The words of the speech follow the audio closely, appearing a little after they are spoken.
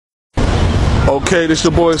Okay, this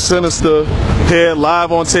your boy Synista here,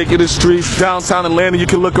 live on Takin the Streets, downtown Atlanta. You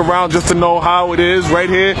can look around just to know how it is right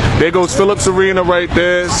here. There goes Phillips Arena right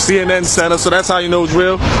there, CNN Center, so that's how you know it's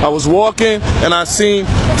real. I was walking and I seen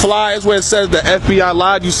flyers where it says the FBI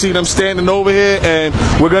lied. You see them standing over here, and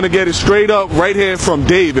we're going to get it straight up right here from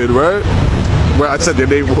David, right? Where I said their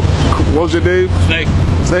name. What was your name? Snake.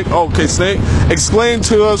 Snake? Okay, Snake. Explain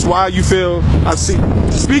to us why you feel,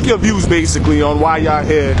 speak your views basically on why y'all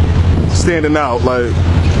here standing out. Like,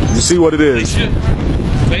 you see what it is. They should.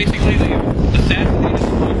 Basically, they assassinated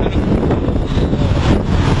the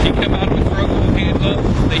He came out of a struggle with hands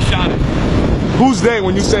up, they shot him. Who's they?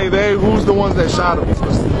 When you say they, who's the ones that shot him?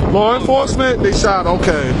 Law enforcement? They shot,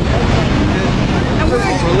 okay.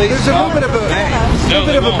 There's a little bit of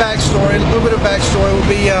a backstory. A little bit of backstory will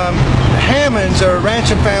be Hammonds are a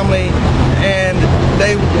ranching family, and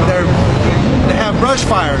they have brush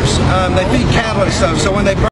fires. They feed cattle and stuff. So when they